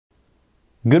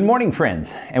Good morning, friends,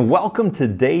 and welcome to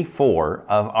day 4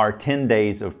 of our 10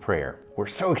 days of prayer. We're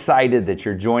so excited that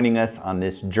you're joining us on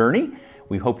this journey.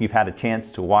 We hope you've had a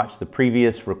chance to watch the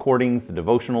previous recordings, the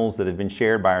devotionals that have been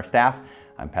shared by our staff.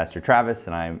 I'm Pastor Travis,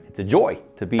 and it's a joy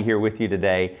to be here with you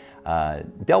today,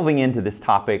 delving into this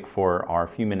topic for our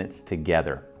few minutes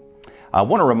together. I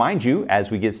want to remind you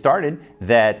as we get started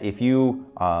that if you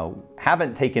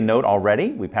haven't taken note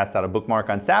already, we passed out a bookmark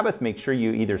on Sabbath. Make sure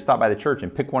you either stop by the church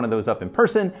and pick one of those up in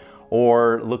person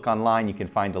or look online. You can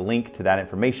find a link to that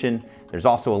information. There's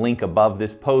also a link above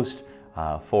this post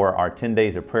for our 10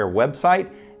 Days of Prayer website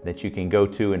that you can go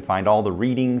to and find all the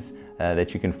readings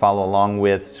that you can follow along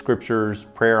with, scriptures,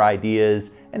 prayer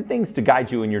ideas, and things to guide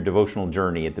you in your devotional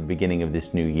journey at the beginning of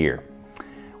this new year.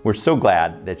 We're so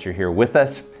glad that you're here with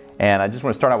us. And I just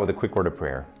want to start out with a quick word of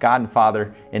prayer. God and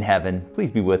Father in heaven,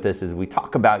 please be with us as we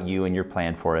talk about you and your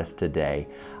plan for us today.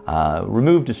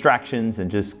 Remove distractions and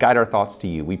just guide our thoughts to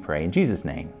you, we pray. In Jesus'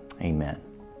 name, amen.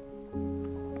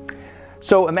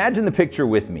 So imagine the picture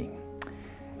with me.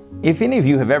 If any of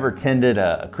you have ever attended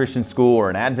a Christian school or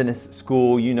an Adventist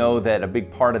school, you know that a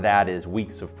big part of that is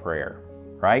weeks of prayer,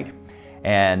 right?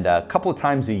 And a couple of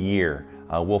times a year,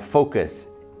 we'll focus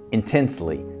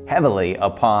intensely, heavily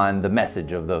upon the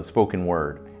message of the spoken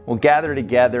word. We'll gather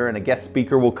together and a guest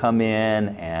speaker will come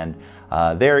in, and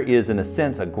there is, in a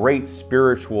sense, a great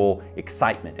spiritual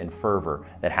excitement and fervor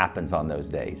that happens on those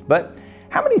days. But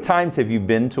how many times have you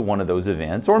been to one of those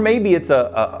events? Or maybe it's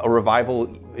a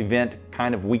revival event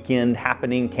kind of weekend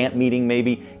happening, camp meeting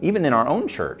maybe, even in our own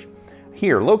church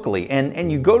here locally.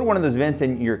 And you go to one of those events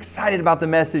and you're excited about the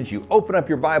message, you open up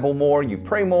your Bible more, you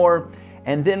pray more,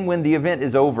 and then when the event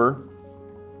is over,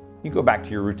 you go back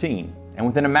to your routine. And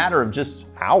within a matter of just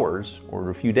hours or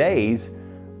a few days,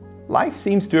 life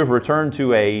seems to have returned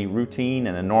to a routine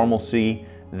and a normalcy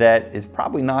that is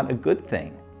probably not a good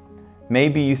thing.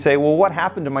 Maybe you say, well, what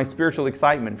happened to my spiritual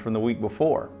excitement from the week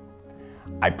before?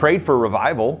 I prayed for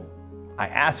revival. I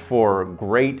asked for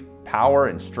great power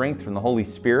and strength from the Holy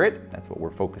Spirit. That's what we're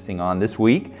focusing on this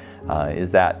week, is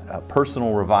that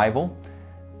personal revival.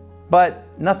 But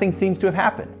nothing seems to have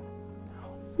happened.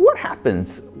 What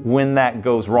happens when that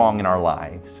goes wrong in our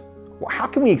lives? Well, how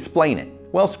can we explain it?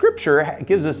 Well, Scripture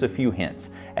gives us a few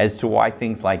hints as to why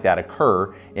things like that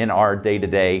occur in our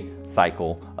day-to-day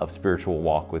cycle of spiritual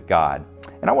walk with God.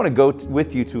 And I want to go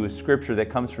with you to a scripture that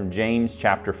comes from James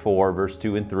chapter 4, verse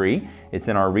 2 and 3. It's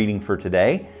in our reading for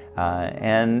today.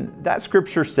 And that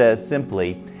scripture says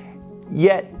simply,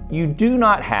 "Yet you do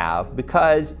not have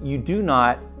because you do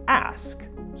not ask,"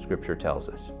 Scripture tells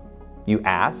us. You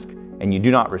ask and you do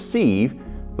not receive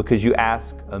because you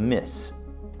ask amiss,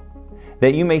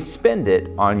 that you may spend it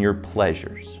on your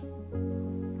pleasures.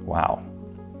 Wow.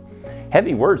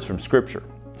 Heavy words from Scripture.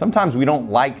 Sometimes we don't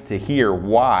like to hear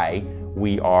why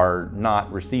we are not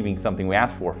receiving something we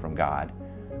ask for from God.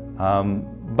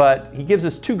 But He gives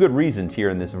us two good reasons here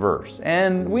in this verse,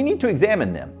 and we need to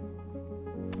examine them.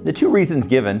 The two reasons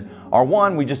given are,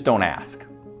 one, we just don't ask.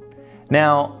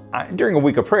 Now, during a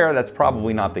week of prayer, that's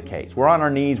probably not the case. We're on our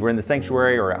knees, we're in the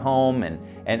sanctuary or at home,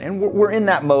 and we're in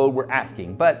that mode, we're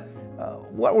asking. But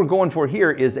what we're going for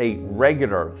here is a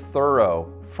regular,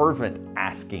 thorough, fervent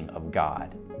asking of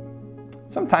God.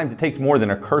 Sometimes it takes more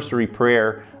than a cursory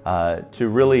prayer to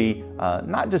really,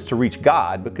 not just to reach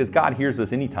God, because God hears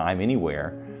us anytime,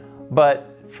 anywhere,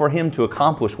 but for Him to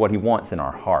accomplish what He wants in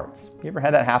our hearts. You ever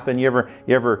had that happen? You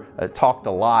ever talked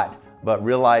a lot but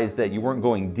realized that you weren't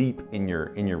going deep in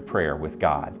your prayer with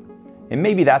God? And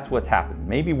maybe that's what's happened.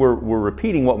 Maybe we're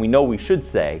repeating what we know we should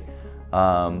say,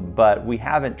 but we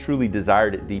haven't truly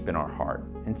desired it deep in our heart.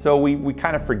 And so we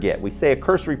kind of forget. We say a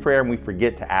cursory prayer and we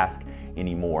forget to ask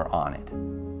any more on it.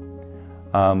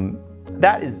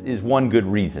 That is one good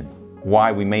reason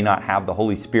why we may not have the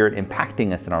Holy Spirit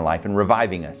impacting us in our life and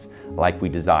reviving us like we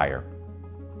desire.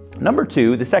 Number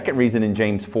two, the second reason in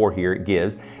James 4 here it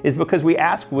gives, is because we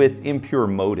ask with impure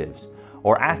motives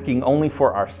or asking only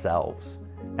for ourselves.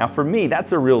 Now for me,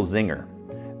 that's a real zinger,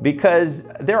 because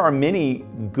there are many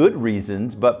good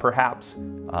reasons, but perhaps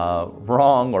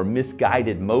wrong or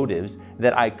misguided motives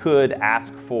that I could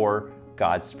ask for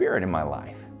God's Spirit in my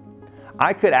life.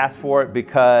 I could ask for it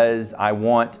because I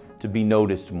want to be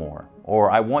noticed more, or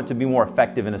I want to be more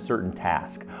effective in a certain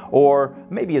task. Or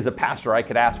maybe as a pastor, I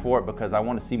could ask for it because I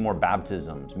want to see more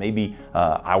baptisms. Maybe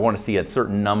I want to see a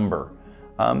certain number.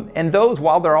 And those,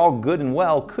 while they're all good and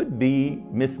well, could be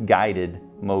misguided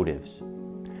motives.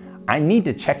 I need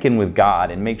to check in with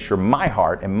God and make sure my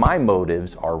heart and my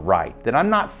motives are right, that I'm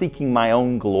not seeking my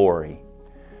own glory.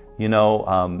 You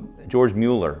know, George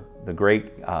Mueller, the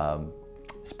great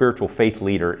spiritual faith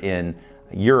leader in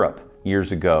Europe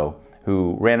years ago,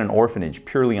 who ran an orphanage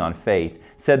purely on faith,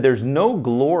 said there's no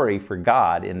glory for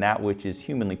God in that which is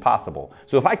humanly possible.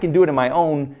 So if I can do it in my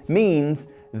own means,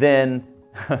 then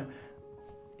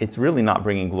it's really not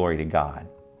bringing glory to God.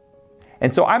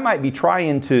 And so I might be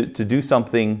trying to do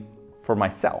something for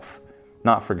myself,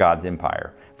 not for God's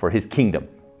empire, for His kingdom.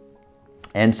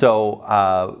 And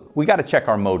so we got to check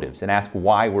our motives and ask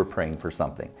why we're praying for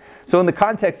something. So in the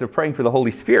context of praying for the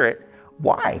Holy Spirit,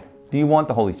 why do you want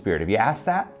the Holy Spirit? Have you asked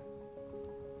that?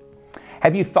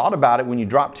 Have you thought about it when you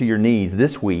drop to your knees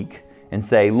this week and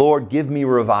say, Lord, give me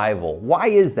revival? Why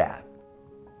is that?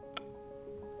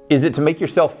 Is it to make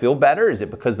yourself feel better? Is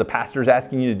it because the pastor's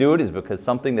asking you to do it? Is it because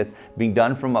something that's being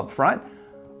done from up front?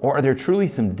 Or are there truly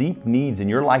some deep needs in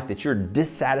your life that you're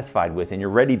dissatisfied with and you're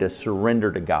ready to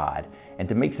surrender to God and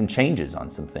to make some changes on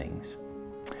some things?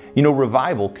 You know,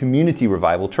 revival, community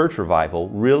revival, church revival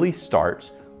really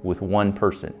starts with one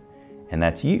person, and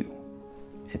that's you.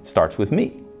 It starts with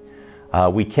me.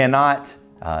 We cannot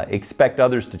expect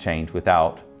others to change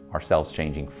without ourselves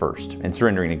changing first and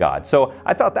surrendering to God. So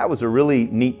I thought that was a really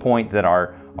neat point that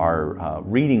our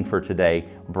reading for today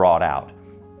brought out.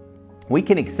 We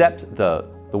can accept the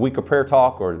week of prayer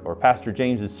talk or Pastor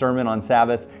James's sermon on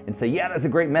Sabbath and say, yeah, that's a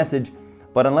great message.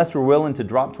 But unless we're willing to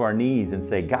drop to our knees and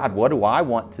say, God, what do I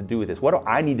want to do with this? What do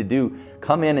I need to do?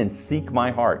 Come in and seek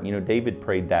my heart. You know, David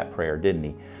prayed that prayer, didn't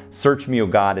he? Search me, O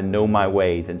God, and know my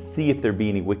ways, and see if there be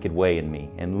any wicked way in me,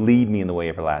 and lead me in the way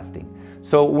everlasting.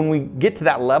 So when we get to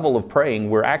that level of praying,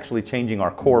 we're actually changing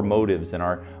our core motives and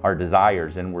our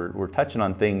desires, and we're touching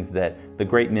on things that the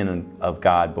great men of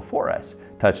God before us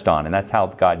touched on, and that's how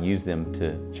God used them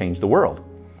to change the world.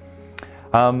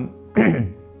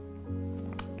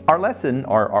 Our lesson,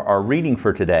 our reading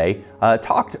for today,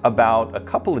 talked about a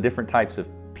couple of different types of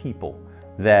people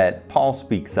that Paul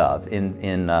speaks of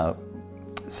in 1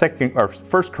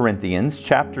 Corinthians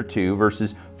chapter 2,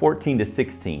 verses 14 to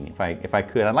 16. If I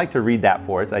could, I'd like to read that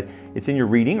for us. It's in your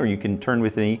reading, or you can turn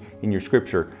with me in your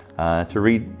scripture to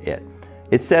read it.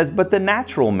 It says, "But the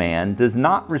natural man does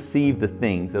not receive the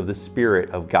things of the Spirit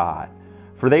of God,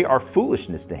 for they are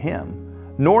foolishness to him,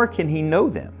 nor can he know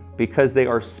them, because they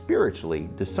are spiritually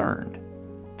discerned.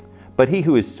 But he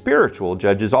who is spiritual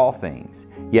judges all things,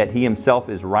 yet he himself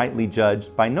is rightly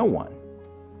judged by no one.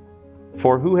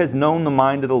 For who has known the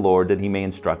mind of the Lord that he may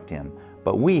instruct him?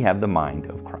 But we have the mind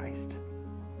of Christ."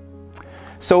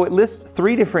 So it lists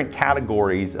three different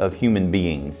categories of human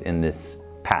beings in this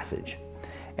passage.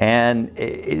 And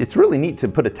it's really neat to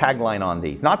put a tagline on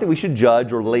these. Not that we should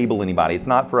judge or label anybody. It's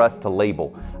not for us to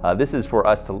label. This is for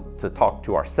us to talk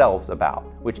to ourselves about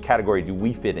which category do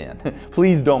we fit in.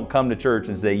 Please don't come to church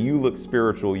and say, you look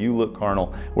spiritual, you look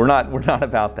carnal. We're not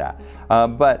about that.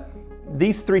 But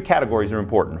these three categories are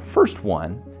important. First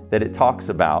one that it talks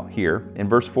about here in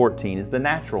verse 14 is the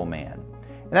natural man.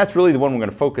 And that's really the one we're going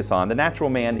to focus on. The natural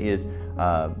man is,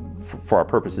 for our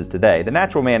purposes today, the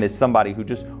natural man is somebody who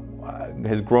just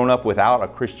has grown up without a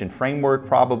Christian framework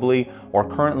probably, or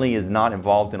currently is not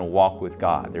involved in a walk with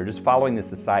God. They're just following the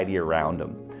society around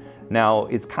them. Now,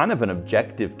 it's kind of an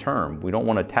objective term. We don't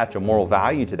want to attach a moral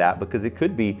value to that, because it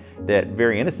could be that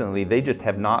very innocently they just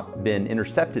have not been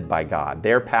intercepted by God.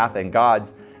 Their path and God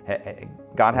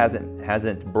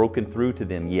hasn't broken through to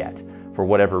them yet for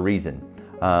whatever reason.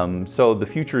 So the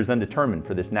future is undetermined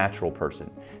for this natural person.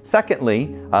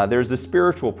 Secondly, there's the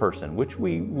spiritual person, which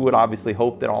we would obviously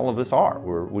hope that all of us are.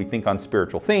 We think on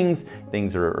spiritual things.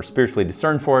 Things are spiritually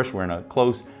discerned for us. We're in a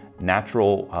close,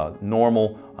 natural,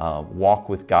 normal walk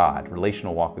with God,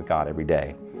 relational walk with God every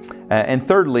day. And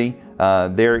thirdly,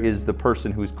 there is the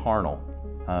person who's carnal,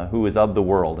 who is of the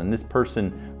world. And this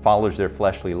person follows their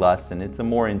fleshly lusts, and it's a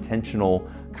more intentional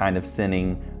kind of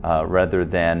sinning rather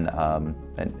than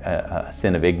a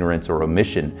sin of ignorance or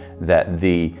omission that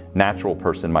the natural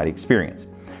person might experience.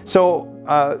 So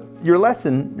your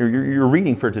lesson, or your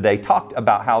reading for today, talked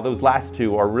about how those last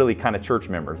two are really kind of church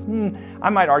members. I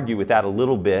might argue with that a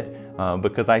little bit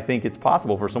because I think it's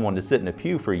possible for someone to sit in a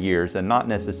pew for years and not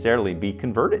necessarily be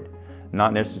converted,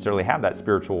 not necessarily have that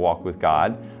spiritual walk with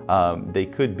God. They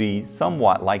could be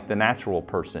somewhat like the natural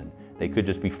person. They could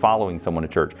just be following someone to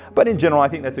church. But in general, I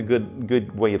think that's a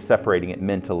good way of separating it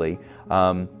mentally.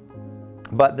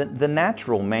 But the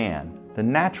natural man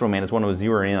is one I was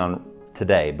zeroing in on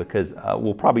today, because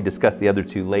we'll probably discuss the other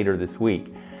two later this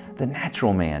week. The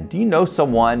natural man. Do you know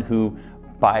someone who,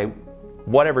 by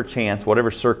whatever chance,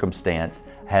 whatever circumstance,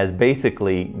 has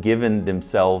basically given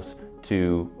themselves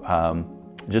to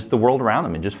just the world around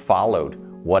them and just followed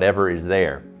whatever is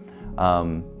there?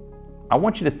 I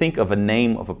want you to think of a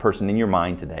name of a person in your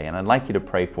mind today, and I'd like you to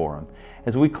pray for them.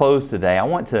 As we close today, I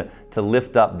want to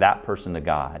lift up that person to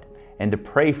God and to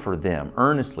pray for them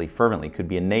earnestly, fervently. Could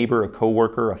be a neighbor, a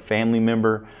coworker, a family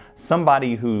member,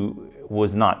 somebody who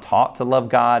was not taught to love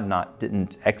God,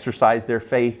 didn't exercise their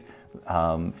faith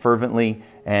fervently,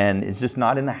 and is just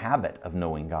not in the habit of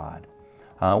knowing God.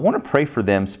 I want to pray for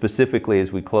them specifically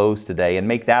as we close today and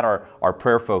make that our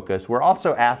prayer focus. We're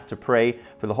also asked to pray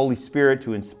for the Holy Spirit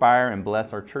to inspire and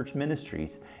bless our church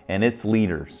ministries and its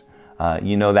leaders.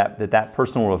 You know that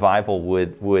personal revival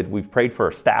we've prayed for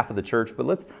our staff of the church, but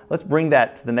let's bring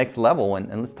that to the next level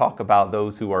and let's talk about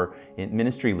those who are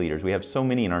ministry leaders. We have so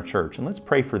many in our church, and let's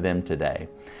pray for them today.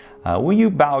 Will you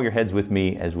bow your heads with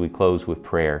me as we close with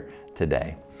prayer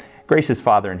today? Gracious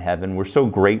Father in heaven, we're so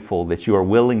grateful that you are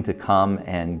willing to come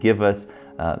and give us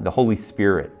the Holy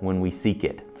Spirit when we seek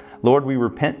it. Lord, we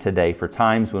repent today for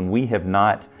times when we have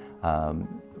not,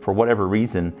 for whatever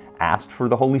reason, asked for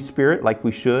the Holy Spirit like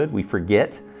we should, we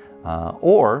forget,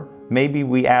 or maybe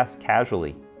we ask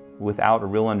casually without a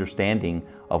real understanding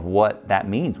of what that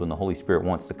means when the Holy Spirit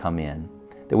wants to come in.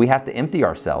 That we have to empty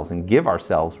ourselves and give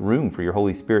ourselves room for your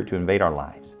Holy Spirit to invade our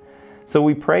lives. So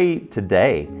we pray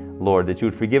today, Lord, that you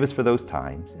would forgive us for those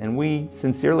times. And we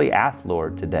sincerely ask,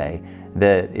 Lord, today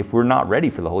that if we're not ready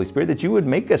for the Holy Spirit, that you would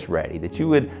make us ready, that you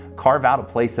would carve out a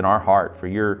place in our heart for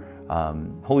your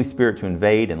Holy Spirit to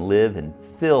invade and live and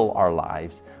fill our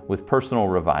lives with personal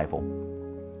revival.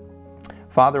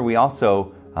 Father, we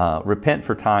also repent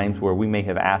for times where we may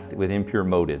have asked with impure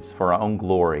motives for our own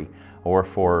glory or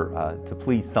to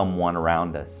please someone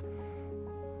around us.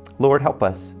 Lord, help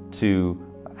us to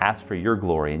ask for your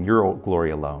glory and your glory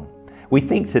alone. We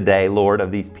think today, Lord,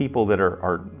 of these people that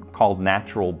are called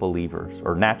natural believers,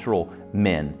 or natural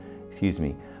men,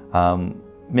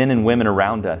 men and women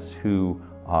around us who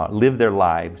live their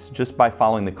lives just by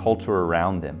following the culture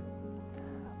around them.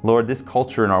 Lord, this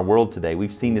culture in our world today,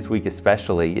 we've seen this week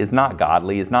especially, is not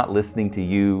godly, is not listening to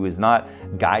you, is not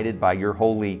guided by your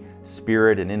Holy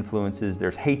Spirit and influences.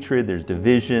 There's hatred, there's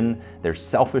division, there's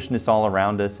selfishness all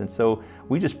around us. And so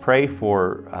we just pray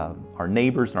for our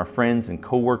neighbors and our friends and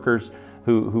coworkers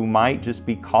who might just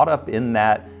be caught up in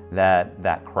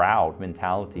that crowd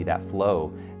mentality, that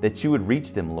flow, that you would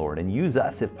reach them, Lord, and use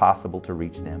us if possible to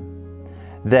reach them.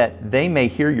 That they may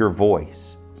hear your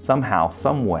voice somehow,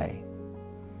 some way.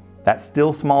 That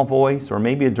still small voice, or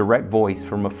maybe a direct voice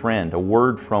from a friend, a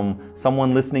word from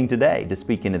someone listening today to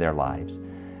speak into their lives.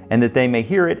 And that they may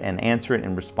hear it and answer it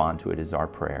and respond to it is our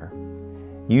prayer.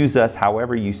 Use us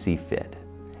however you see fit.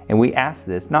 And we ask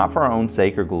this not for our own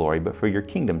sake or glory, but for your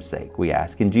kingdom's sake. We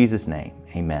ask in Jesus' name,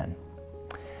 amen.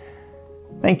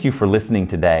 Thank you for listening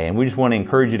today. And we just want to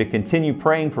encourage you to continue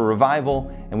praying for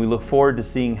revival. And we look forward to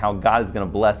seeing how God is going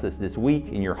to bless us this week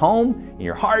in your home, in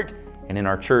your heart, and in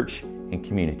our church and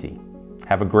community.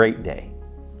 Have a great day.